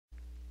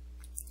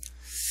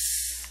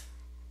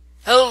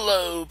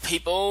Hello,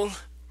 people!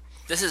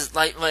 This is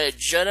Lightmaya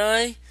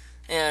Jedi,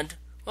 and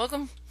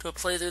welcome to a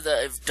playthrough that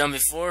I've done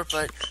before,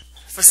 but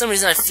for some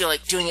reason I feel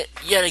like doing it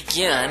yet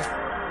again.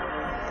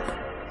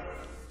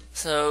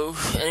 So,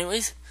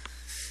 anyways,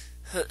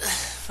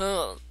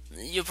 well,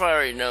 you probably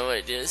already know what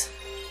it is.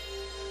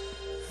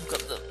 I've got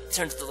the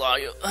turned the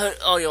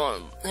audio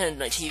on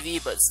my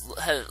TV, but it's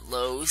had it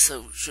low,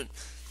 so should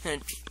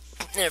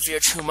interfere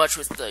too much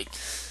with the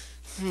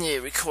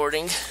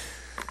recording.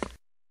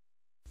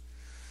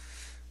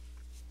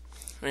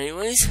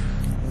 Anyways,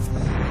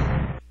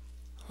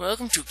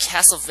 welcome to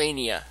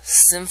Castlevania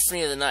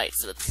Symphony of the Night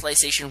for the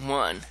PlayStation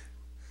 1.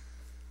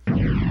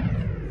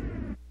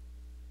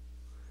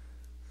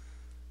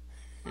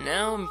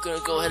 Now I'm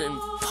gonna go ahead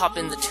and pop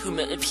in the two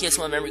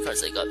PS1 memory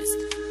cards I got.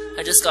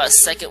 I just got a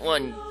second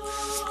one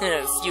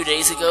a few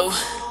days ago.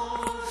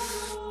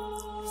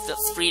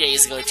 3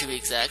 days ago to be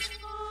exact.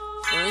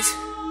 Anyways.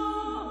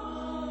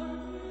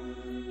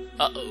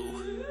 Uh-oh.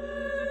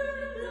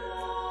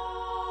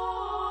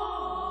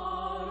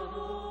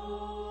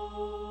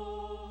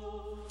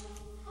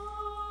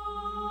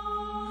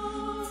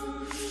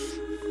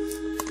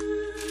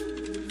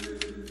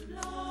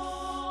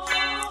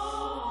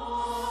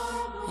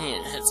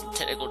 Had some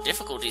technical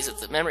difficulties with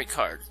the memory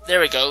card. There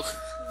we go.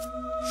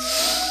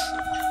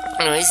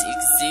 Anyways, you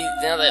can see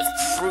now that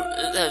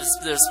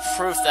there's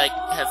proof that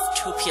I have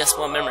two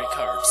PS1 memory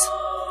cards.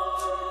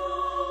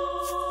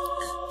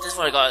 This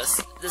one I got.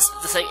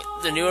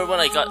 The newer one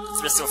I got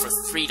this one for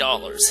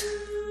 $3.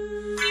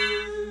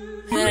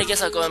 And I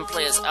guess I'll go and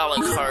play as a la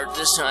carte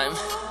this time.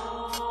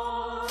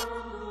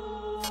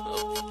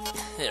 Oh,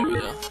 there we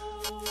go.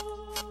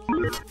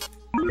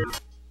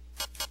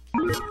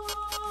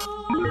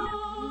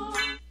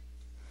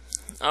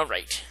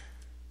 Alright.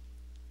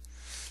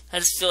 I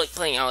just feel like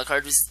playing a la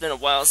carte. It's been a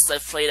while since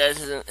I've played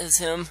as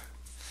him.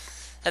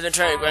 I've been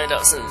trying to grind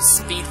out some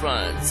speed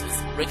runs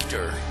with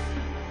Richter.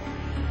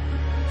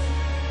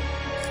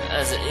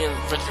 As in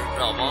Richter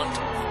Belmont.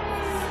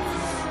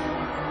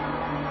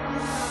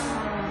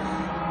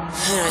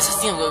 Anyways, I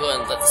think I'm gonna go ahead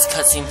and let this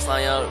cutscene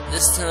play out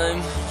this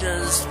time,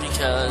 just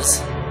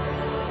because.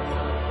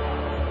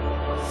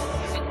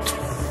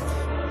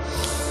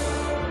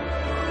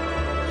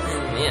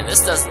 Man,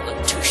 this doesn't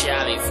look too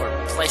shabby for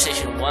a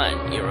PlayStation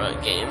 1 era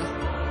game.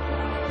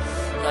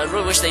 I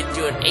really wish they'd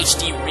do an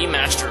HD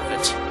remaster of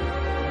it.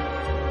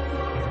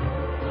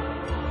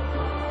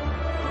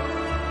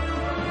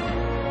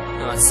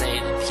 Let's say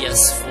the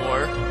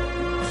PS4.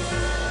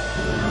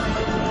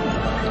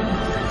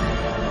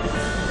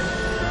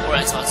 Or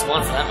Xbox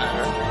One for that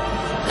matter.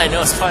 I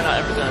know it's probably not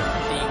ever going to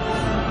be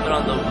put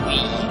on the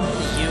Wii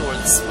U or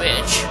the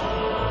Switch.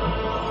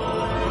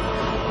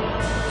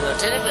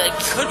 Technically, I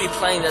could be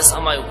playing this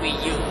on my Wii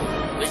U,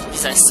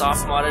 because I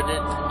soft modded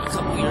it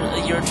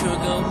a year or two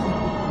ago.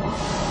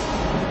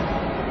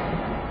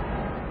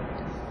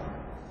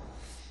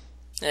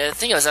 I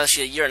think it was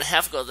actually a year and a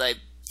half ago that I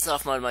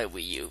soft modded my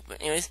Wii U.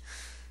 But anyways,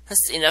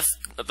 that's enough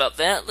about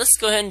that. Let's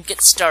go ahead and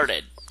get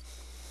started.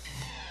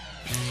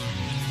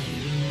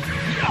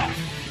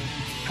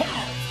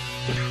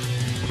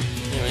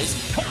 Anyways,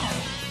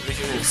 we're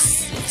doing a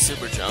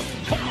super jump,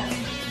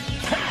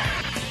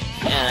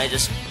 and I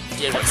just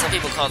did what some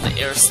people call the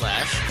air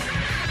slash.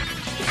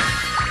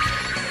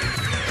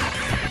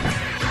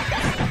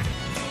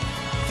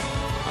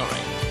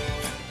 Alright.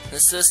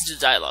 Let's listen to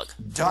dialogue.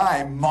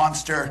 Die,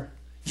 monster!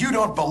 You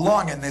don't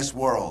belong in this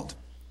world!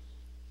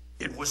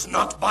 It was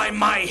not by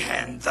my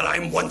hand that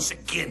I'm once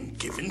again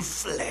given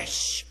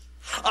flesh.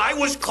 I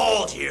was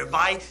called here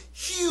by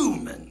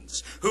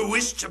humans who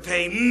wish to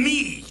pay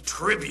me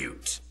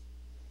tribute.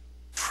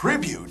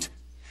 Tribute?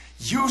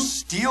 You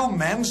steal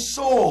men's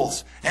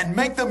souls and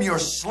make them your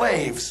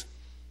slaves.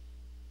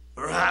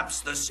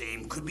 Perhaps the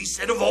same could be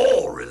said of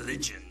all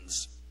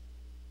religions.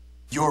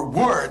 Your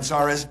words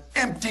are as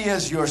empty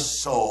as your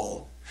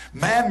soul.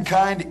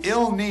 Mankind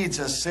ill needs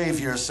a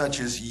savior such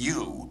as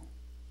you.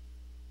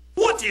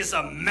 What is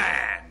a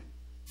man?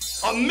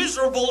 A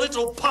miserable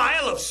little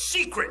pile of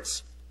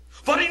secrets.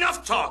 But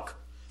enough talk.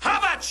 How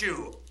about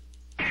you?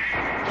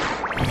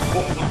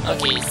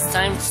 Okay, it's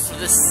time for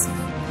this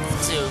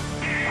to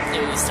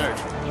start.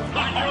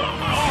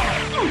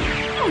 Time's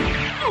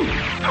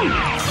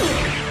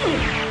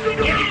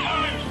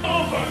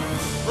over!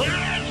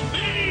 Let's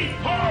be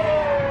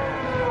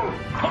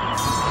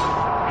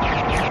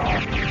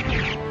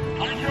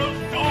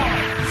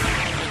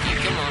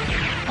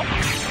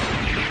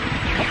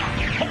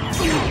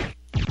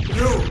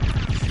No,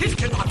 it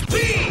cannot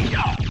be!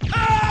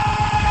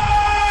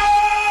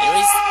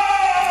 Anyways,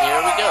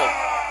 here we go.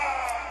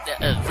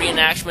 A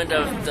reenactment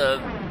of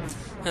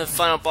the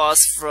final boss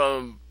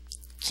from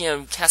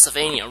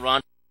Castlevania.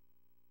 Ron.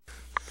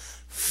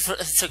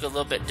 It took a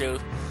little bit to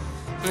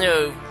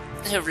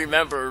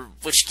remember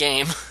which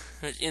game.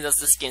 That's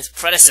this game's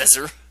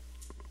predecessor.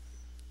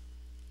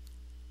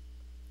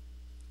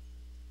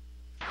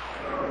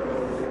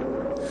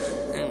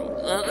 And,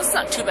 that's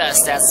not too bad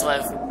stats, so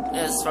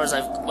as far as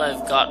what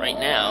I've got right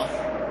now.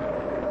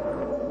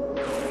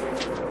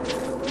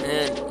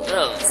 And,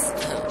 well,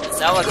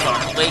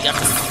 Alucard awake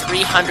after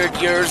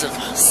 300 years of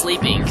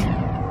sleeping.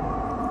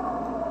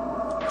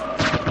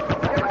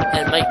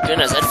 And my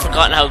goodness, I'd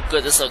forgotten how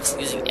good this looks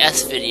using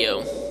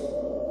S-Video.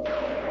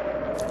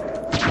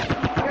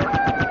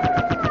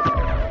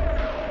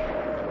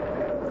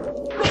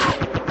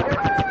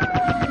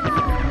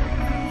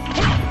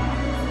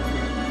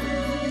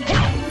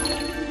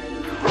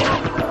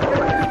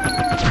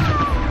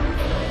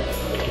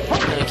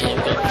 Okay, I'm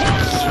going to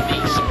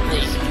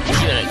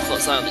keep it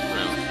close on the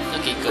ground.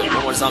 Okay, good.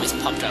 No more zombies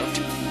popped out.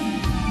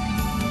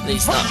 At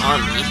least not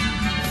on me.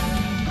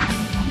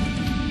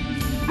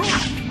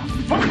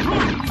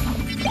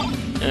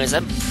 Anyways,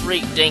 I'm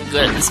pretty dang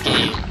good at this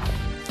game,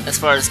 as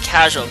far as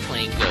casual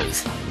playing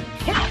goes.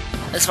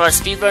 As far as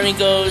speedrunning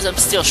goes, I'm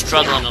still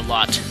struggling a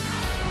lot.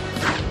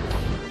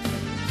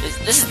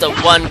 This is the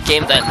one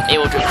game that I'm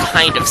able to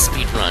kind of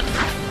speedrun.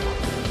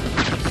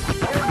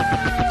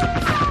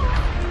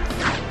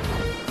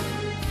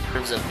 In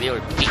terms of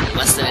being beating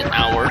less than an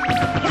hour.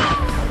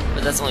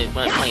 But that's only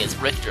when I'm playing as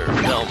Richter or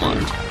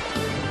Belmont.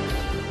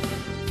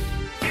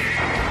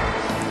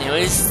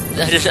 Anyways,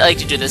 I just like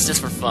to do this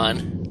just for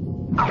fun.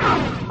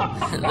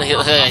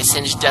 I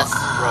singe death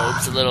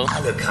robes a little.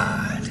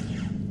 Alucard,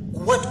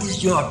 what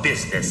is your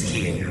business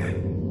here?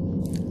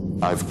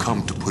 I've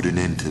come to put an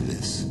end to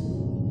this.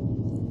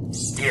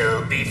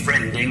 Still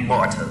befriending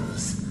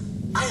mortals.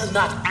 I'll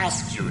not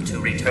ask you to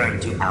return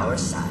to our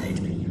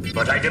side,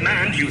 but I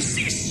demand you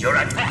cease your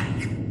attack.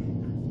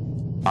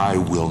 I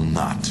will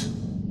not.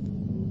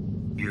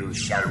 You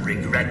shall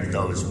regret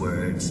those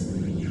words.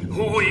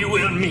 We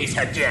will meet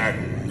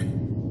again.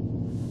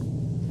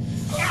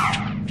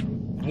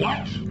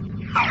 What?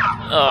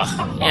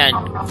 Oh, yeah,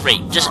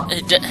 great.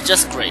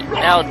 Just great.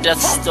 Now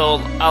Death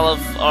stole all of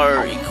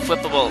our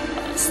equipable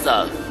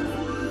stuff.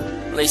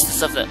 At least the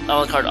stuff that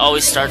Alucard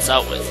always starts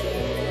out with.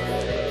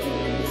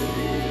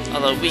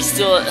 Although we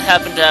still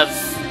happen to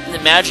have the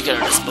magic at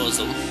our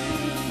disposal.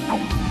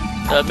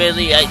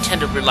 Admittedly, I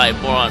tend to rely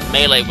more on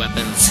melee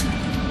weapons.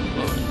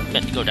 Well,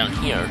 meant to go down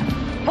here.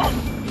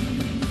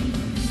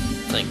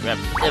 Like, grab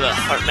a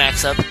heart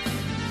max up.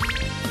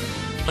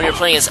 When you're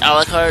playing as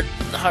Alucard,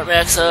 the heart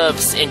max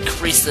ups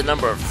increase the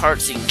number of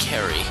hearts you can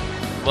carry.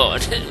 Well, I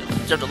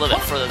jumped a little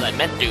bit further than I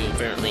meant to,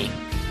 apparently.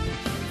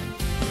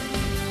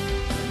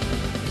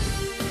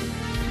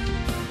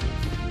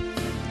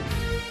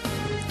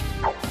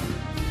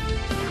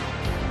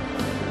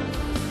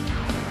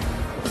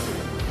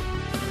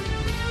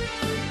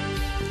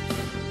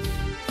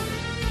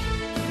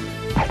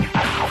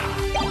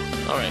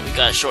 Alright, we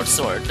got a short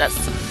sword. That's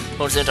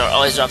Lord Centaur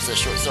always drops a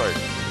short sword.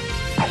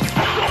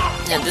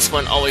 And this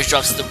one always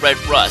drops the red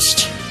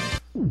rust.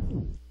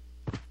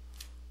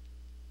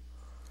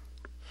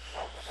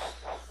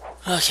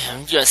 Okay,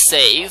 I'm gonna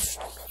save,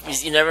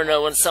 because you never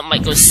know when something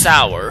might go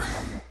sour.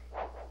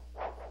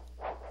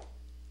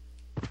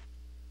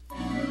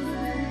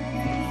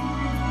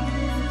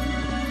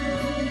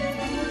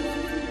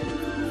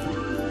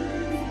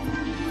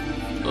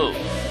 Oh.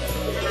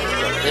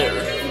 There.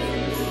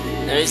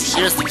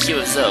 Here's the cube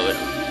of Zoe.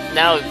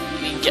 Now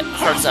we can get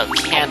hearts out of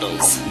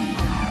candles.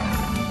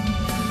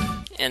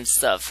 And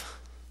stuff.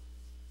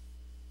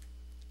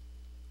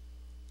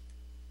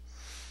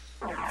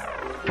 Alright.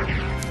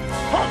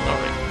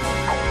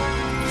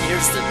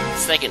 Here's the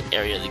second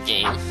area of the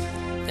game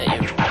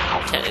that you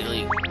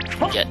technically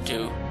get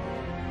to.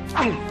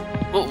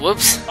 Oh,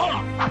 whoops.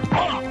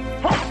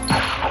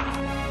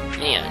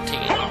 Man, I'm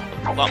taking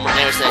a lot more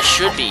damage than I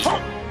should be.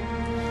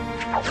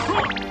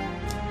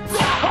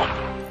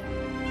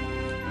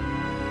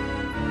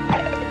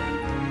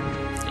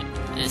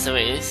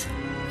 Anyways.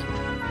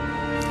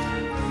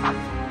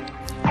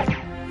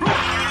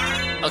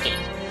 Okay,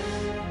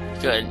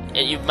 good.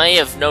 And you may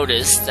have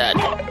noticed that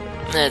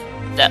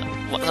that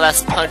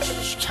last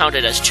punch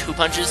counted as 2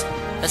 punches.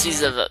 That's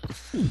because of a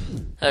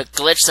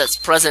glitch that's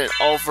present in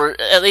all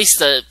at least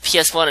the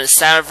PS1 and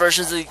Saturn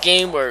versions of the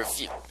game, where if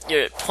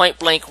you're at point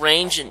blank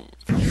range, and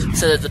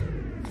so that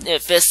the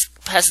fist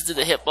passes through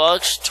the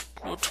hitbox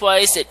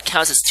twice, it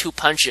counts as 2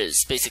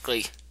 punches,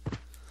 basically.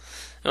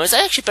 Anyways,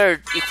 I actually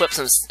better equip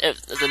some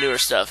of the newer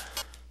stuff.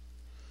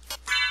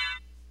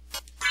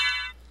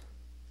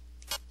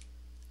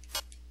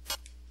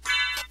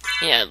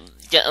 Yeah,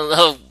 get a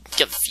little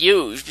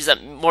confused because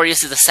I'm more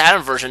used to the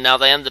Saturn version now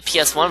than I am the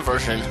PS1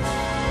 version.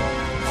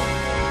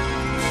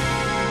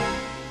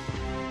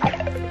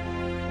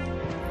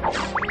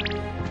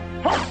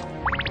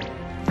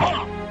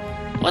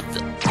 What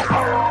the?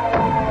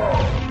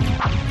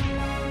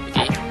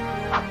 Okay.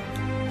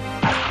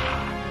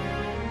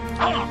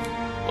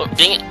 Oh,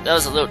 dang it! That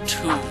was a little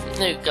too.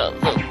 There you go. A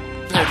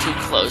little too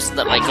close.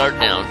 Let my guard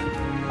down.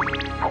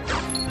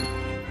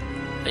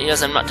 But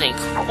yes, I'm not taking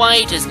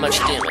quite as much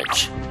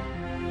damage.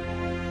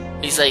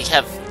 Because I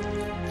have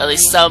at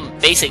least some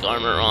basic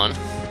armor on.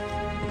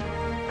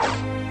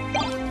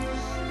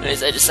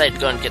 Anyways, I decided to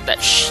go and get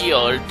that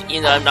shield,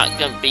 even though I'm not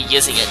going to be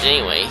using it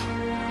anyway.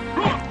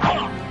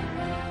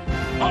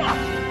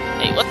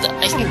 Hey, what the?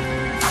 I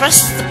can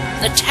press the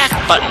attack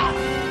button.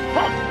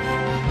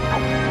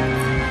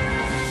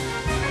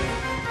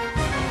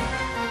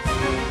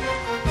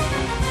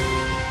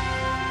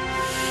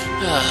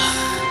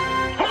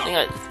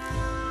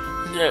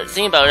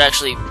 Thinking about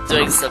actually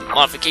doing some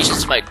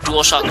modifications to my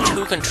DualShock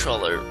 2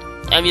 controller.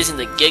 I'm using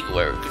the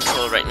GigWare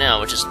controller right now,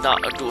 which is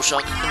not a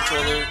DualShock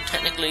controller,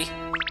 technically.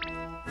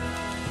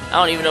 I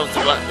don't even know if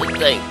the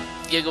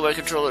GigWare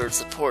controller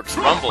supports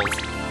Rumble.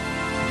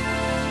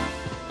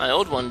 My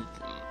old one,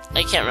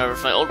 I can't remember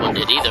if my old one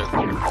did either.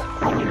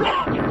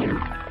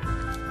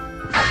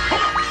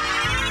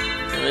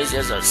 Anyways,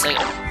 there's our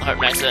second heart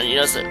max up. You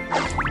notice that,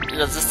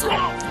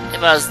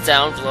 if I was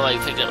down below, I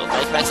picked up a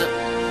life max up.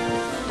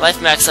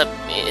 Life max up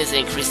is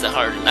increased the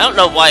heart. I don't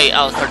know why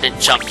Alucard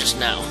didn't jump just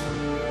now.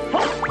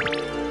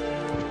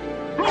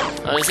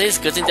 I was saying it's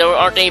a good thing there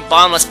aren't any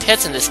bottomless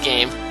pits in this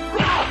game.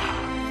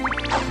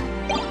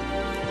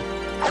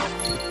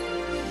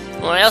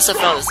 Well, I also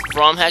found this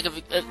ROM hack of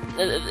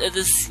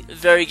this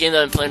very game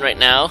that I'm playing right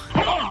now,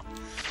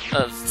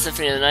 of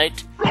Symphony of the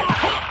Night.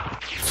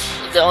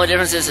 The only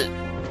difference is it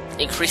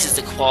increases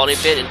the quality a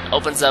bit and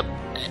opens up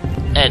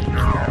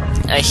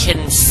a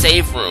hidden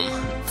save room.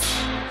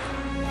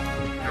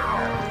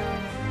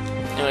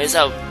 Anyways,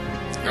 I'll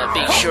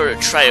be sure to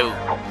try to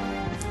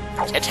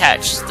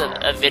attach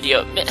a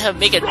video,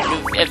 make a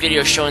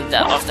video showing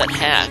that off that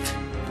hack.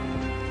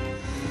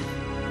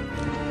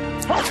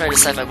 I'm trying to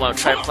decide if I want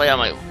to try to play on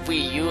my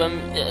Wii U,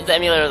 the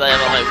emulator that I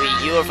have on my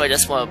Wii U, or if I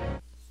just want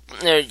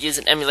to use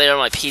an emulator on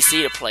my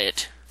PC to play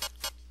it.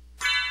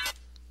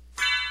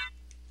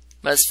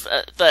 But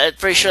I'm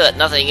pretty sure that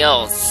nothing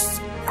else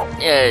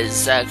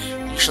is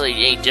actually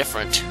any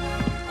different.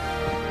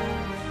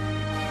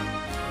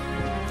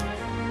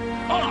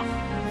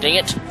 Dang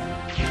it!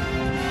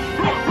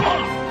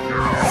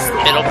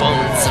 Spittle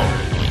bones.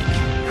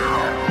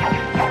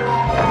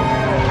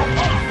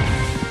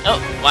 Oh,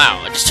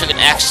 wow, I just took an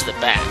axe to the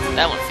back.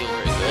 That won't feel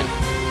very good.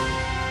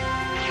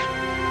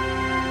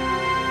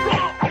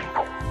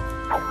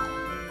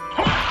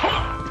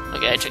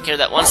 Okay, I took care of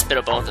that one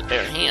spittle bone with a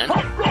bare hand.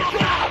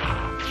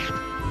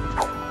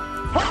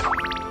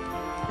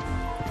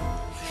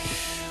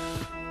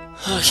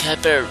 Okay, I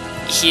better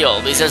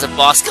heal, because there's a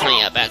boss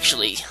coming up,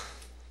 actually.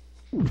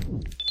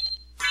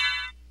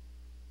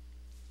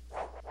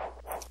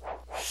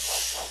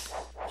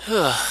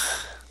 Yeah,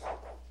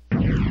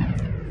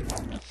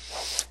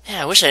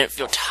 I wish I didn't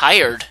feel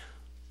tired.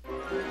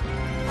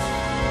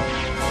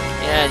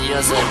 Yeah, you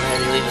know, so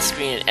when you leave the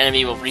screen, an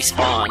enemy will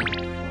respawn.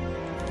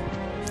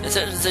 In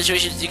certain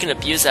situations, you can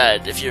abuse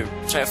that if you're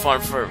trying to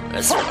farm for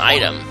a certain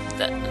item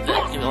that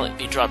can only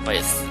be dropped by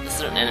a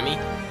certain enemy.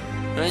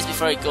 Anyways,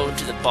 before I go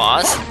into the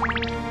boss,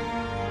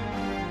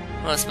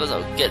 well, I suppose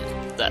I'll get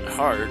that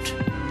heart.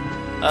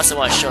 I also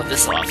want to show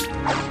this off.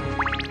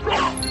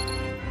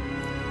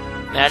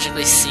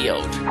 Magically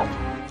sealed.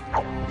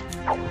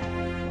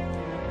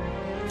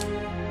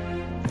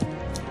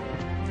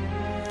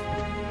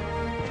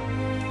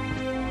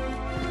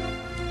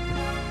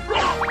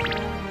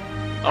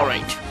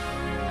 Alright.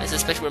 I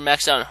suspect we're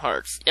maxed out on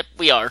hearts. Yep,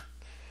 we are.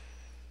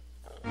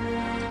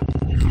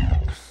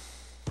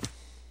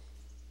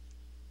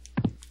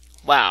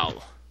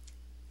 Wow.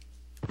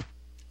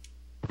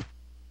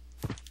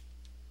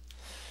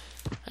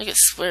 I could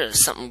swear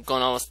there's something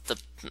going on with the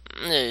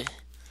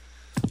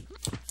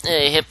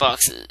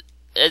hitbox.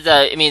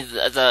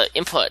 The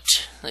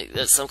input. Like,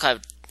 there's some kind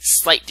of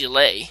slight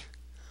delay.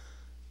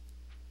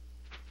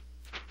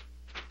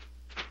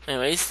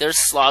 Anyways, there's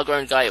Slogger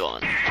and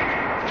Gaibon.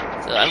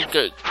 So I'm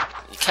gonna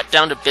cut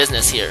down to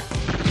business here.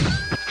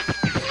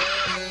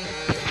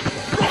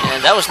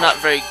 And that was not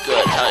very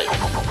good how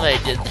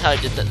I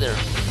did that there.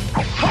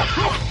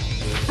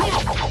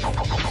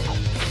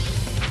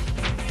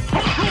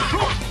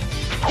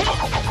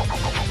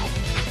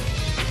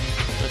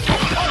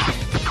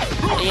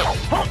 Okay.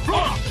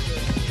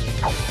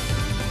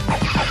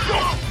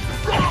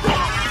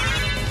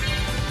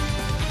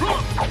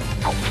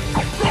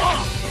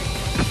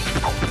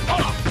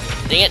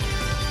 Dang it.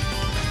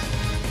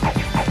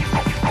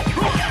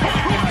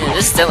 Yeah,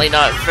 this is definitely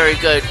not very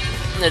good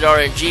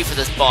RNG for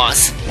this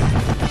boss.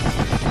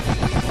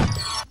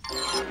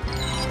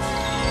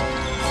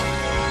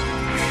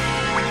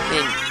 I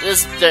mean,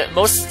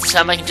 most of the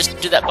time I can just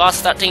do that boss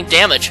without taking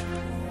damage.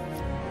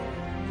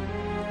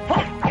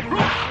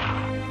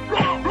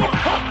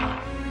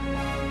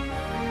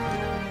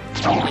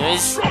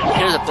 Anyways,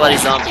 here's a bloody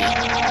zombie.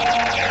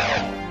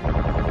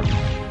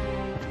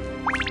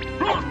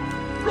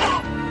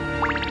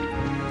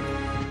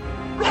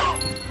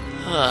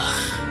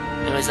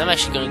 Anyways, I'm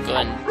actually going to go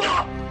ahead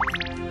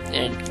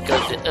and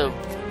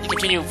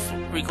continue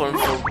recording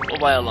for a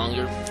while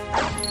longer.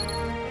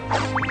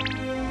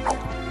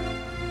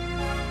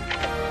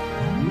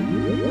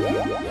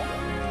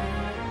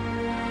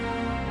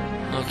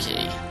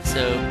 Okay,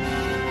 so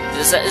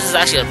this is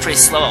actually a pretty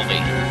slow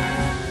elevator.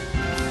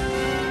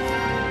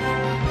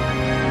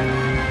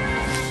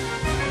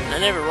 I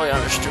never really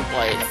understood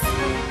why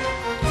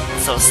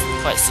it's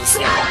quite so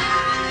slow.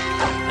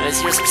 Anyways,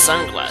 here's some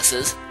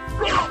sunglasses.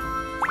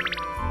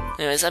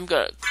 Anyways, I'm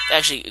gonna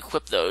actually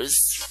equip those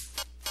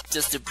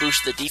just to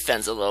boost the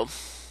defense a little.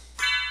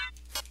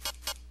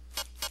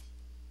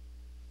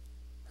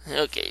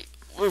 Okay,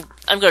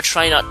 I'm gonna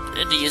try not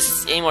to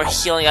use any more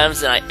healing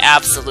items than I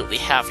absolutely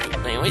have to.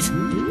 Anyways,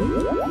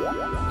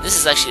 this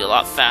is actually a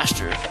lot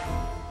faster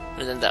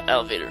than that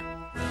elevator.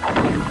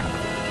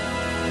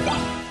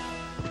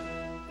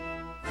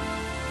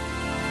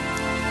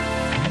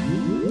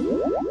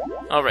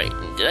 Alright,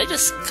 did I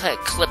just kind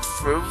of clip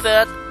through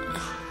that?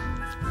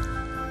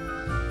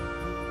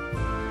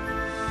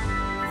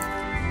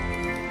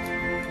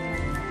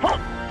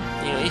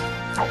 Anyway.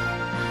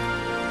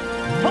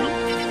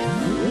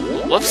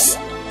 Whoops.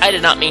 I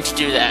did not mean to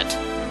do that.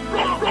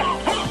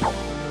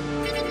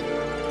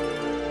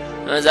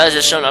 I was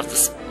just showing off the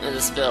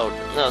spell.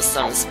 No,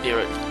 summon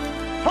spirit.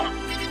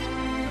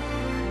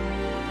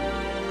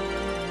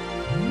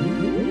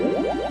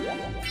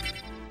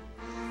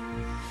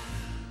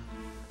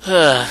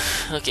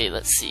 Okay,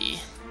 let's see.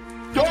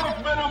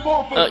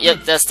 Oh,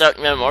 yep, that's Dark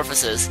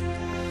Metamorphosis.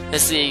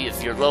 Let's see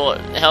if you're low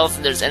on health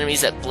and there's enemies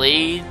that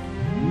bleed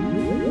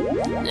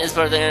as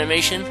part of the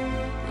animation.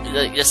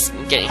 Like just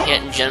getting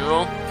hit in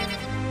general.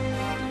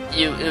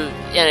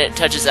 And it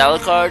touches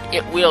Alucard,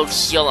 it will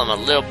heal him a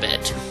little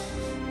bit.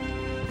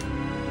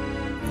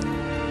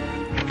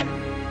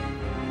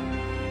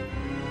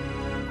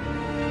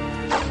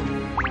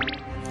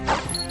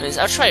 Anyways,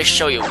 I'll try to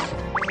show you as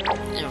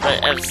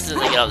soon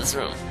as I get out of this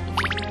room.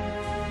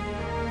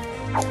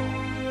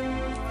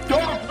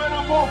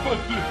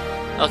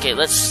 Okay,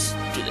 let's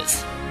do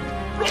this.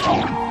 Okay,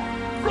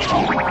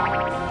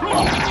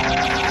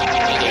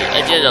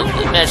 I did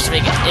manage to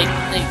make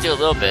it do a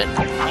little bit.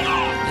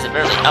 Because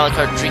apparently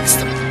Alucard drinks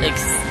the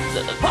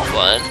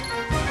blood.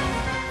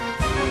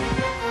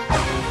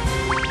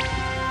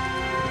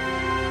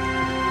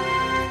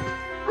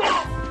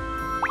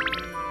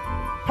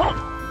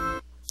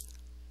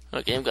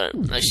 Okay, I'm gonna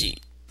actually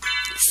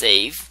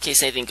save in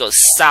case anything goes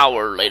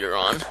sour later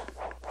on.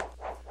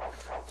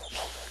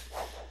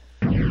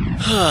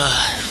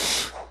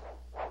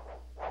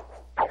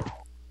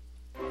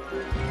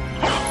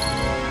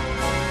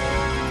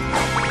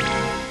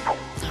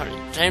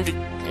 Alright, time to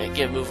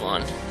get a move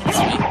on.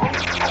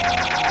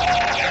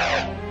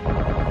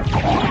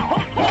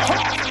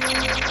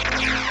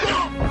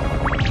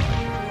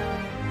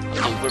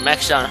 Okay, we're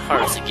maxed out on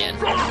hearts again.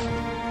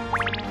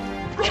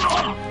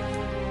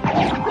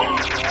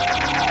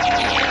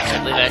 I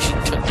believe I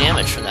actually took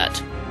damage for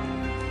that.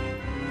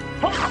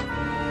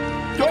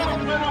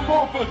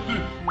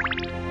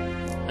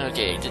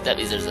 Okay, did that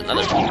mean there's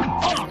another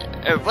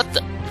what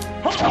the?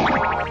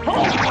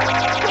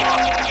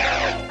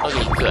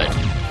 Okay, good.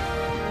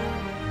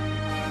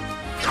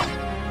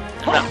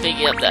 I'm not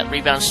picking up that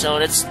rebound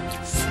stone. It's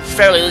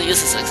fairly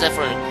useless except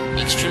for in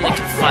extremely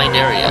confined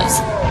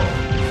areas.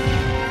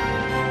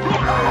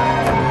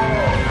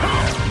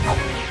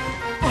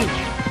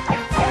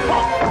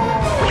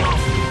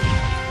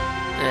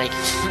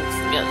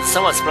 I'm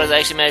somewhat surprised I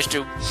actually managed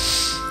to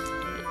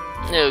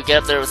get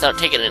up there without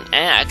taking an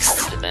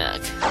axe to the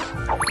back.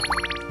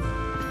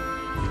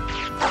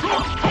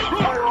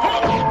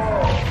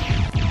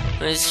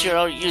 Sure,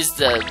 I'll use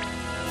the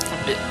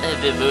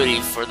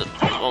Vibhuti for the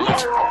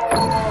moment.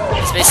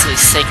 It's basically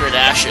sacred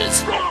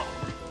ashes.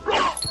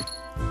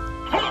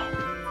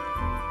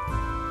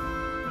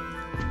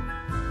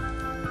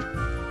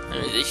 I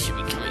mean, they should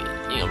be coming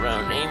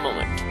around any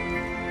moment.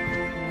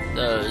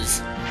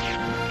 Those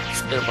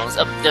spitter bones.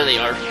 Up there they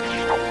are.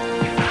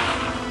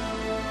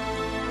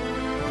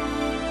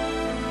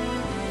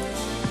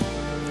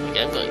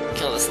 Okay, I'm going to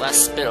kill this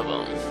last spitter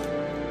bone.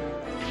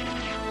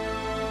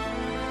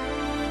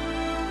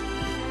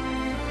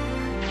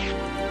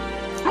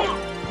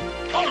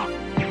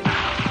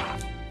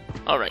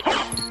 Alright.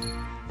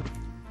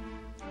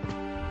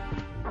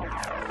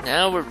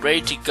 Now we're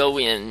ready to go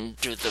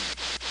into the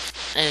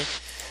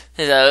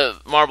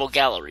Marble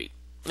Gallery,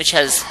 which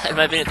has, in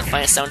my opinion, the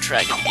finest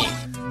soundtrack in the game.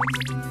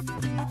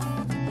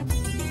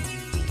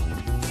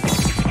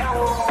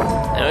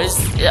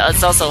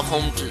 It's also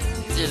home to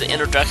the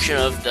introduction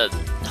of the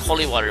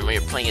holy water when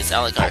you're playing as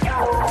Alucard.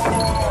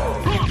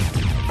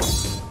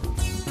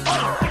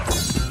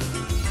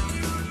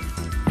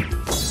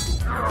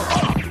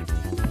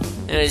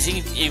 Anyways,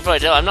 you can probably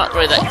tell I'm not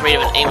really that great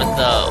of an aim at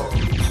the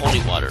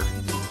holy water.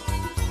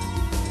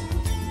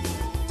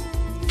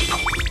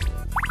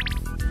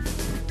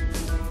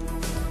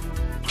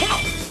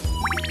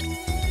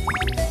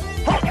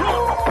 I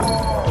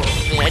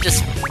mean, I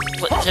just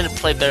tend to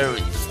play better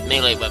with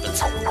melee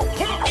weapons.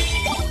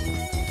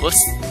 Whoops,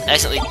 I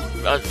accidentally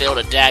failed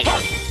a dagger.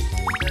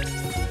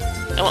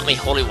 I want my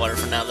holy water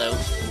for now, though.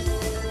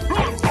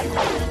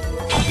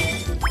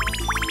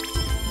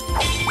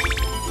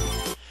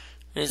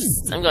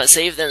 I'm gonna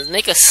save, then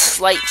make a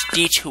slight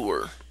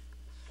detour.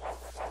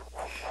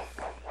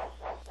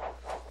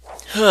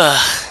 And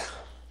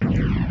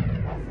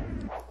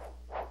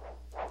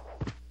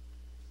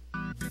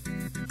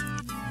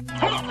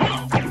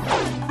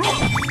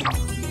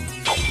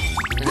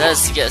that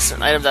is to get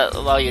an item that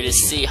allow you to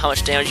see how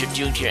much damage you're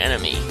doing to your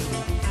enemy.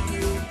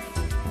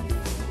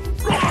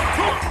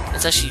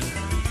 It's actually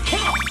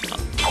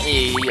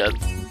in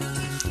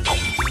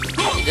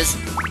this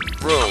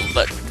room,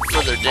 but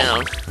further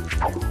down.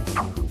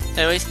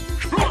 Anyways,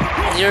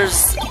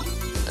 here's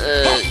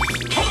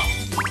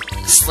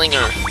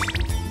Slinger.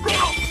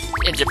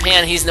 In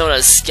Japan, he's known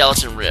as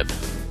Skeleton Rib.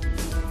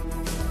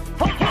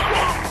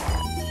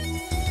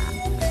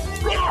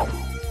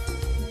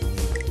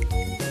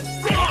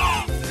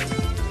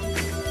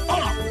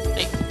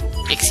 Hey,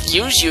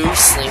 excuse you,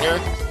 Slinger.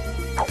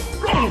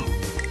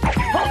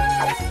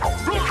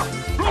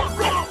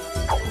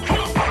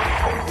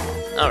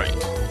 Alright.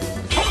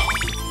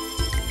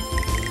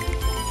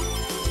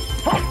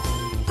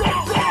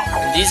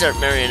 And these are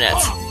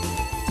marionettes.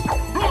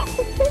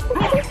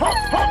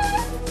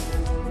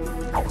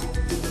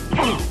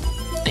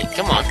 Hey,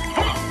 come on.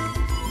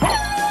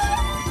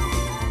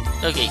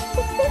 Okay.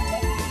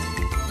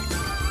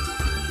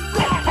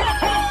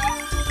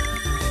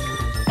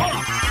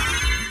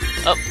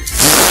 Oh.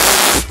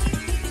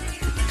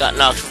 Got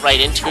knocked right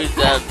into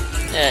the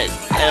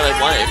I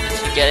wanted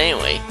to get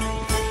anyway.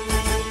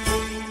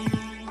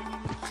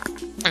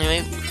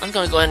 Anyway, I'm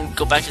gonna go ahead and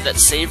go back to that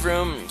save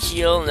room,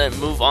 heal, and then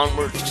move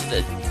onward to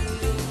the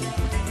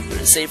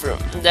save room.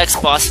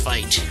 Next boss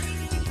fight.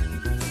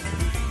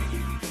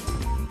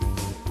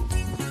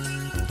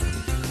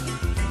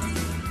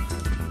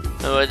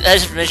 Oh,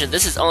 as I mentioned,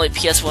 this is only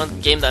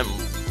PS1 game that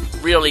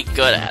I'm really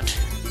good at.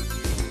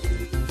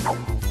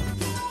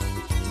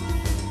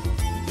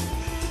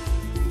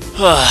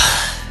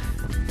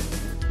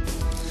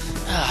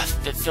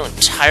 I've been feeling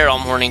tired all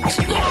morning.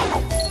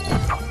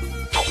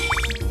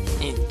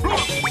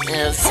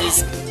 Yeah,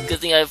 it's a good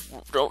thing I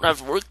don't have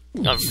to work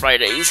on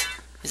Fridays,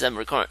 because I'm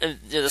recording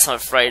this on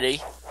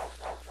Friday.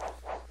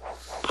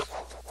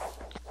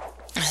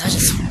 I'm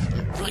just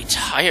really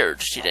tired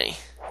today.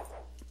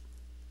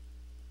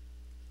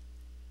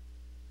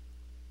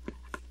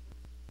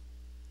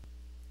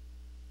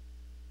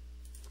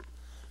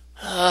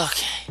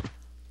 Okay.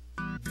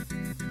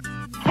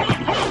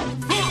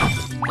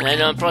 And I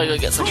know I'm probably gonna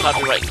get some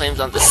copyright claims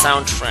on the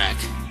soundtrack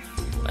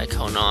by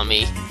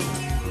Konami.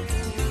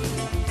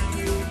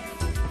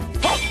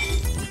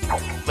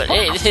 But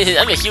hey,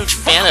 I'm a huge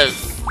fan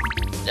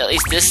of at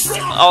least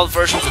all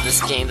versions of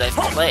this game that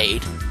I've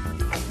played.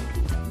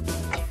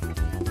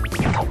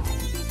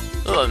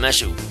 Oh, I managed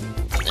to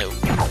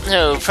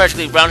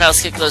practically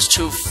roundhouse kick those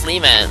two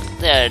Fleaman,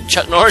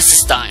 Chuck Norris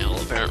style,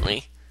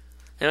 apparently.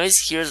 Anyways,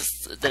 here's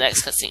the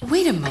next cutscene.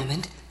 Wait a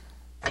moment.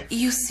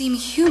 You seem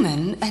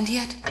human, and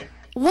yet,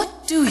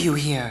 what do you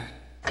here?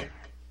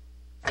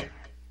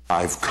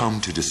 I've come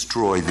to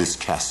destroy this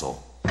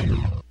castle.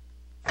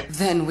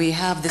 Then we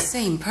have the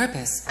same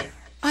purpose.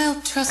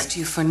 I'll trust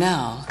you for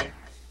now.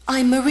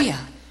 I'm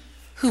Maria.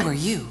 Who are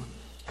you?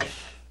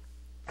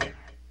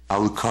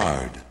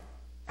 Alucard.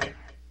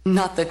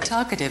 Not the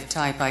talkative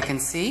type, I can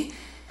see.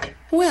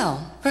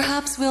 Well,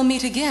 perhaps we'll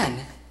meet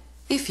again.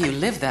 If you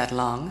live that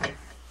long.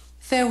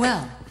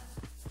 Farewell.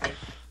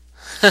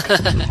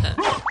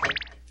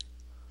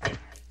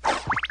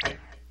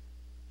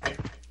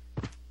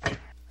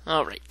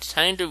 Alright,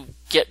 time to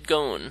get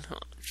going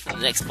for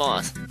the next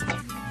boss.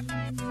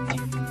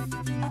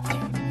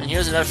 And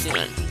here's another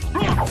Fleaman.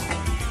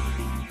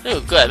 Oh,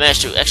 good, I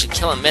managed to actually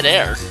kill him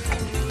mid-air.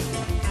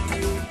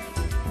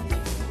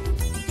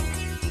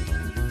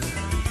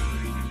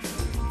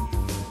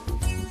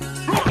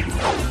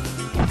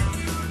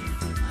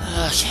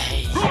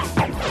 Okay.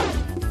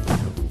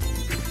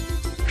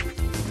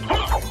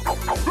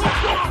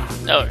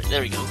 Oh,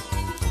 there we go.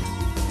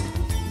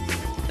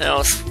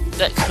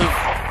 That could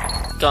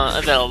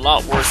have been a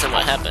lot worse than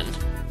what happened.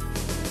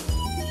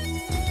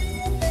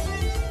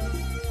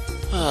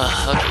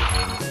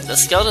 Okay. The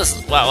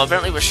skeletons, wow,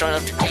 apparently we're strong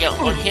enough to take out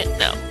one hit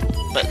now.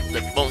 But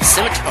the bone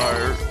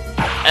scimitar,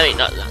 I mean,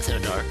 not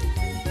scimitar,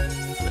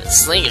 but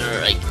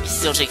Slinger, like, he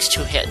still takes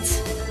 2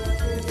 hits.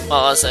 Well,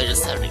 also I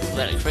just have to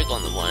let a critical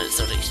on the one, it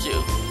still takes 2.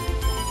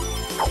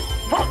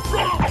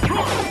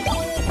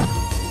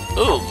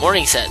 Ooh,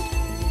 morning set.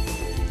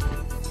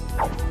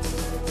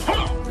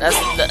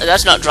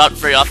 That's not dropped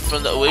very often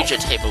from the Ouija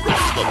table, which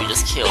is what we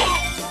just killed.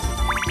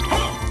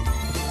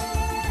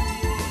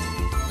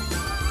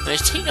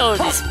 Let's take note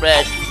of these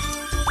red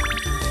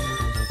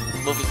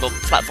movable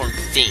platform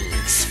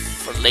things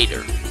for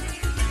later.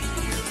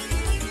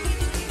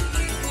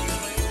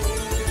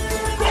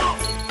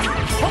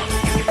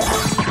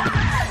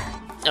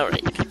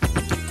 Alright.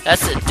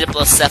 That's a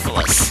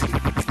Diplocephalus.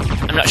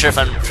 I'm not sure if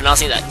I'm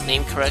pronouncing that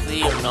name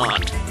correctly or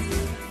not.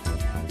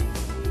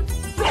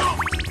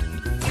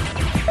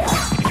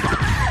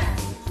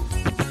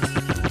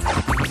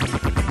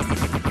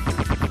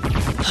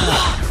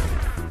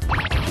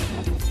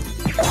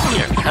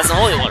 Here, has some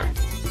holy water.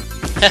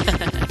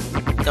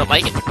 Don't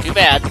like it. Too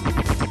bad.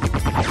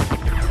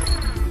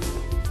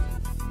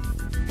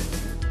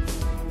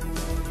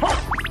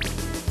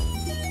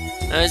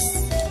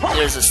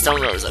 There's a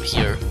stone rose up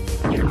here.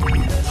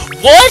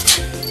 What?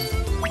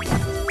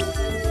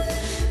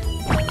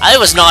 I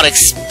was not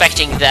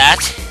expecting that.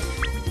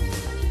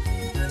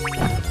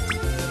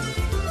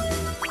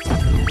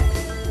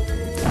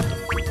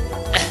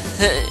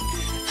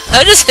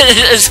 I just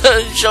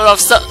showed off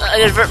something. I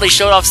inadvertently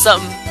showed off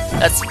something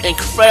That's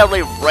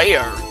incredibly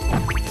rare.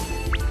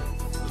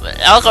 But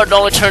Alucard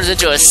normally turns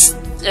into a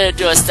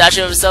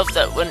statue of himself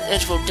that will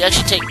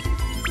actually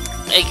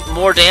make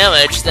more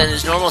damage than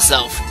his normal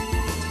self.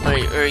 Or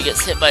he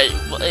gets hit by,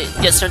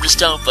 gets turned to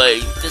stone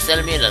by this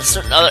enemy and a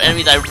certain other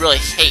enemy that I really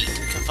hate in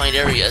confined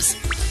areas.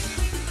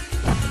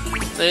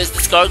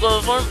 This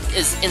gargoyle form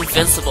is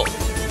invincible,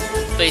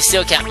 but he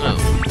still can't move.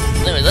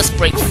 Anyway, let's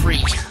break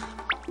free.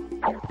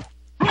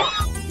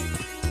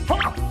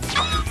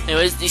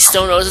 Anyways, these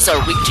stone roses are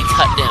weak to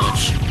cut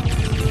damage.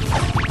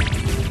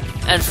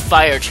 And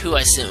fire too,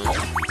 I assume.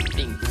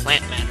 Being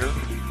plant matter.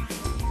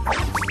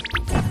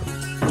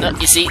 No,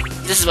 you see,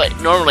 this is what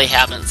normally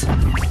happens.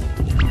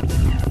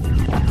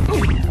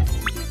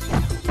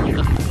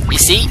 You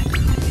see?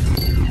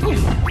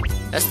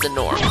 That's the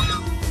norm.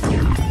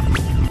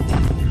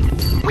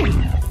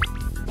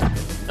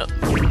 Oh.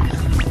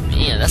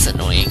 Man, that's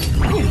annoying.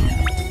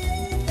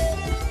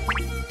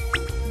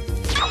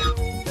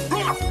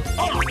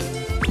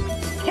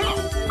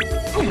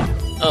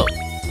 Oh.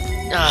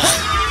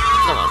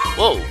 Come on.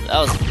 Whoa, that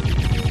was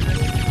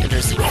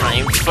interesting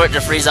frame. For it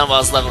to freeze on while I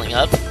was leveling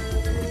up.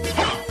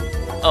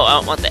 Oh, I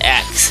don't want the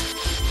axe.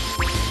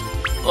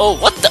 Oh,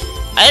 what the?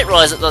 I didn't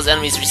realize that those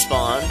enemies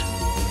respawned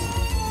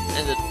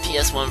in the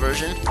PS1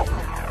 version. I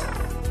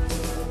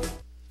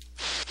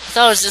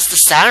thought it was just the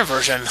Saturn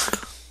version.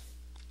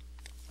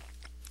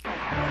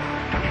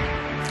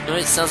 Oh,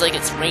 it sounds like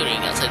it's raining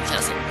outside the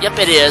castle. Yep,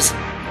 it is.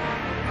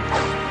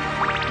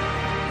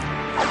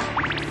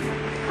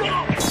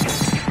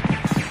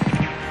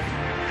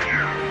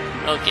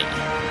 Okay.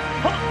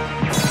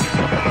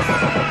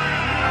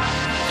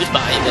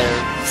 Goodbye there,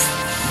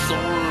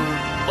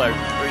 Swordlord?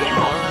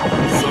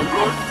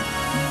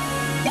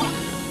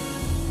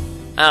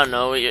 I don't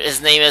know what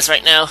his name is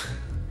right now.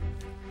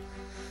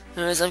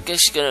 Anyways, I'm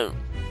just gonna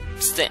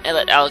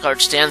let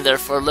Alucard stand there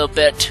for a little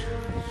bit.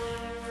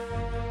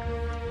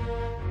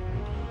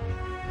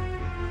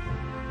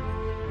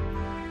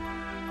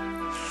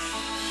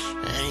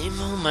 Any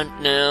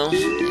moment now.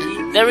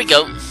 There we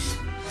go.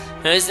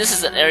 Anyways, this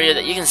is an area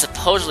that you can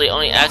supposedly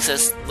only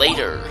access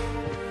later.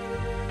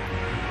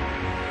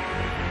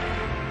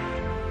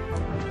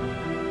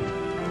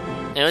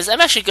 Anyways, I'm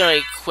actually gonna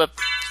equip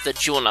the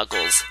Jewel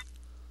Knuckles.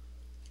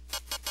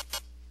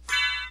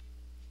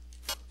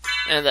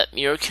 And that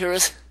Mirror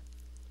Cures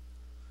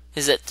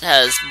is it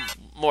has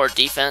more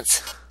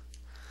defense.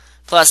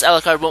 Plus,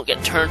 Alucard won't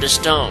get turned to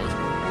stone.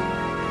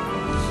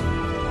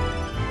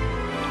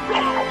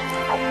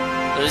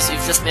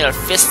 You've just made our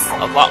fists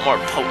a lot more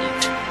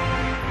potent.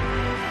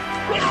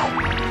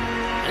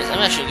 Anyways, I'm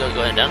actually going to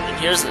go ahead and down. And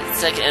here's the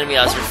second enemy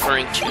I was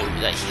referring to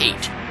that I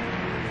hate.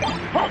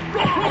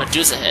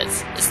 Medusa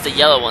heads. It's the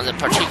yellow ones in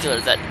particular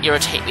that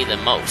irritate me the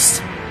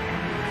most.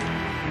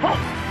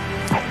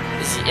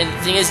 And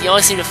the thing is, you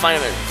always seem to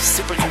find them in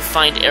super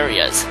confined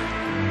areas.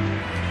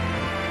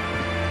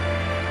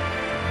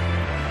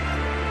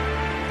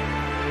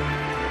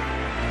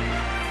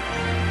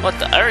 What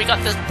the? I already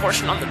got this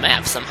portion on the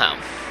map somehow.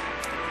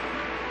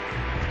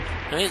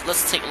 Anyways,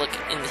 let's take a look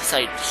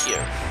inside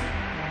here.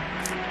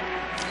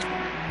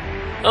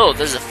 Oh,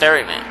 there's a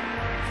ferryman.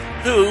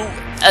 Who,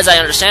 as I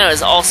understand,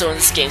 is also in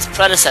this game's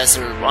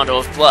predecessor, Rondo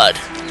of Blood.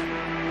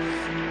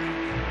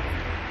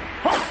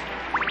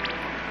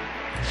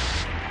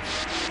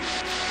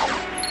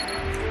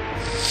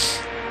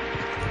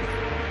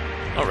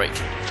 Alright.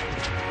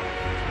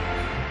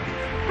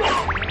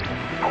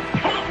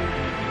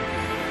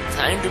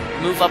 Time to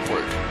move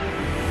upward.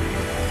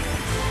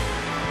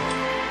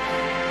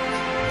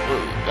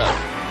 Ooh,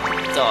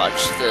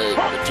 dodge the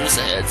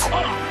Medusa heads.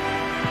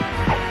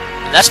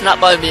 And that's not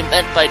what I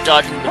meant by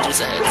dodging the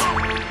Medusa heads.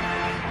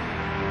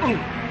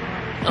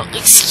 Oh,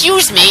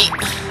 excuse me!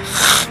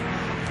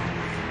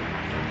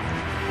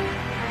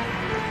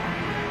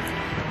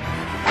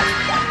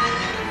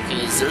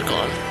 Okay,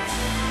 Zircon.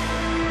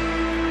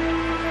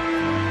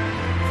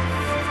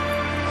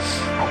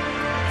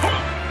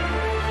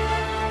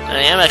 And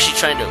I am actually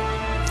trying to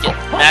get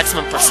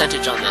maximum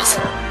percentage on this.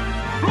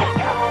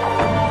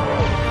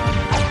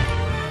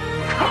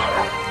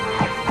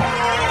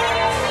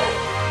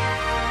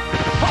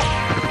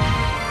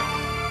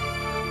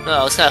 No,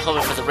 I was kind of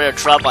hoping for the rare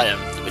drop item,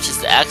 which is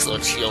the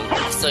Axolotl Shield,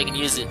 so I can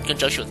use it in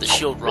conjunction with the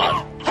Shield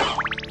Rod.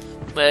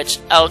 Which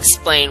I'll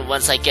explain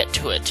once I get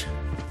to it.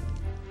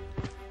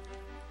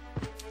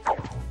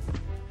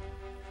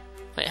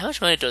 Wait, how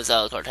much money does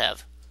Alucard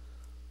have?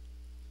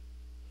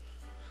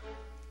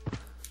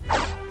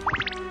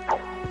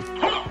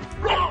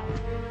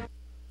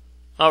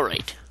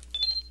 Alright.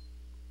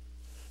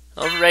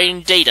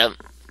 Overwriting data.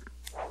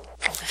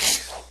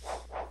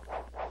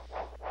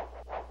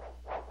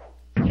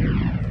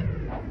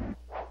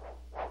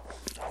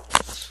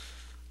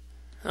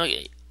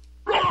 Okay.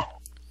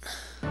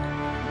 I'm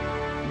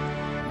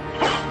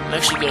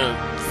actually gonna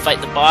fight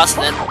the boss,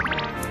 and then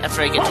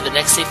after I get to the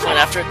next save point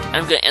after it,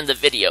 I'm gonna end the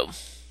video.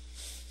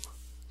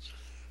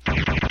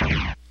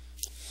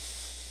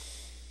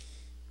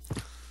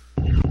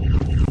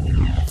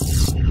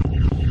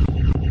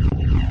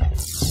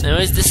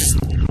 Anyways, this is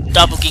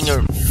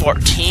Doppelganger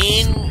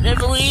 14, I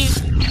believe.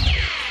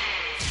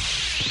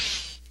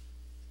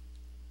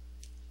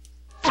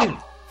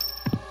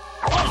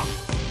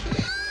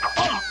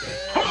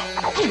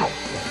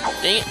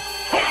 Dang it.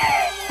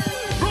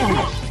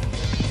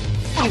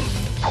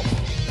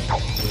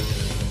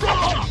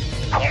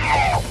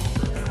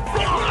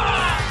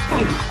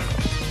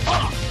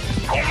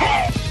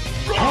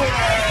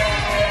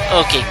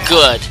 Okay,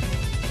 good.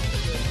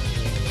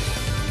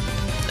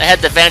 I had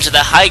the advantage of the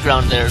high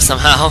ground there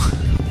somehow.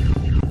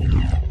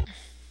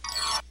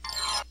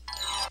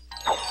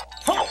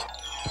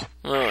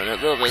 Oh, and a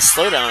little bit of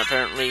slowdown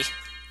apparently.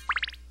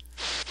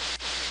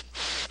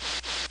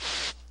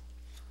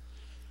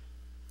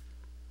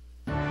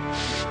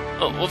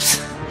 Oh, whoops.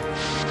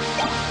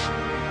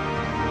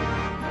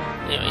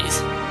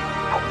 Anyways.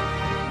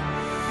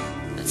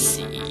 Let's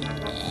see.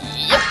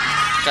 Yep,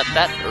 got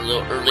that a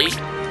little early.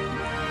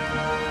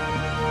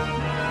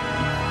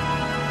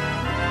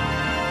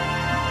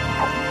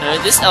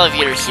 This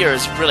elevator here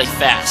is really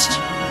fast.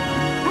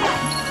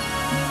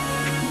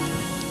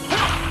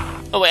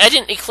 Oh wait, I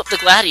didn't equip the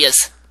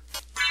Gladius.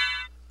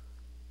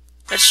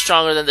 That's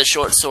stronger than the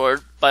short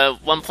sword by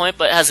 1 point,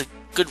 but it has a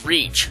good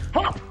reach.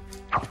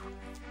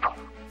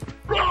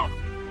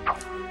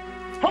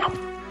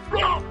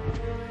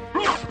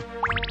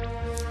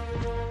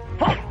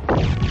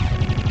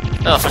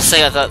 Oh, for a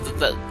second I thought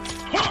that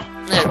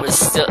it was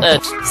still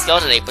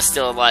Skeleton Ape was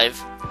still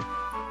alive.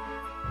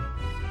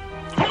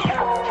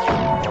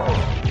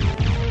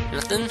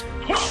 Nothing?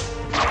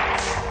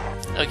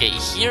 Okay,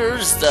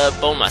 here's the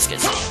bow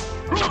muskets.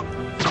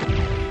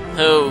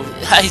 Oh,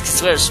 I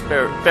swear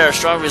bear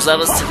strong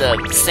levels to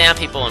the sand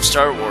people in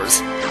Star Wars.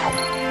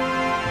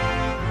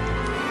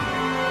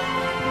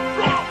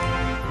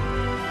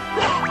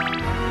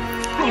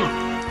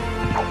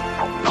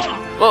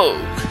 Whoa!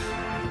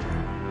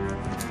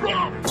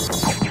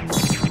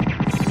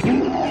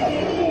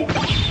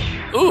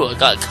 Ooh, I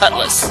got a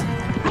cutlass.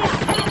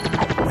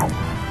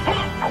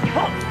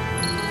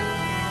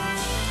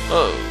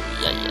 Oh,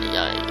 yeah.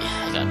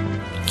 I gotta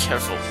be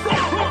careful.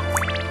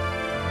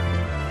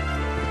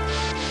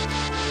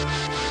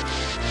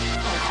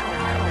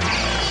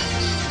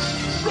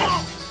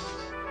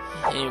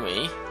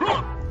 Anyway,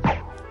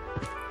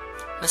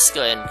 let's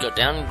go ahead and go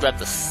down and grab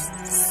the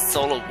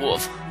solo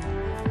wolf.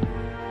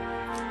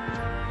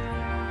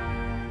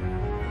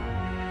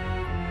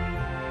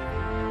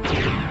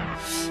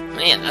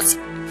 Man, that's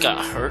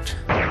gotta hurt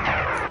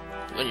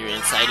when you're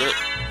inside of it.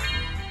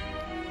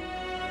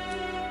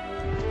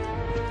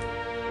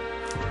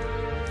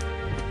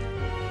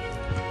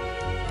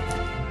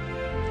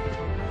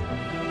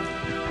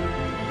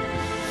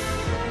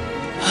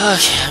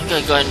 Okay, I'm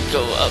gonna go ahead and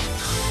go up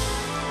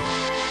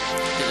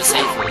to the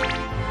safe room.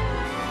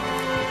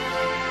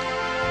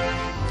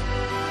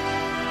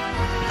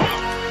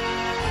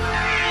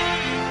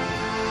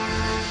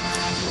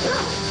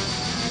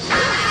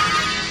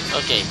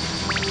 Okay.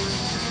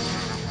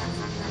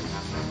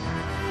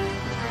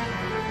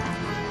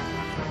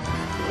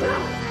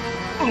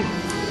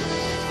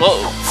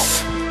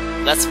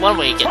 Whoa! That's one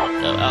way to get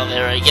out of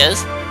there, I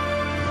guess.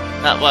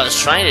 Not what I was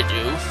trying to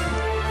do.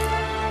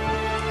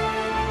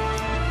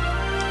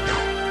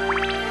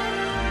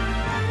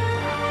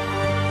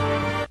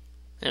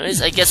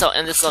 Anyways, I guess I'll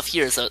end this off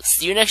here, so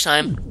see you next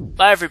time.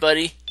 Bye,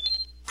 everybody!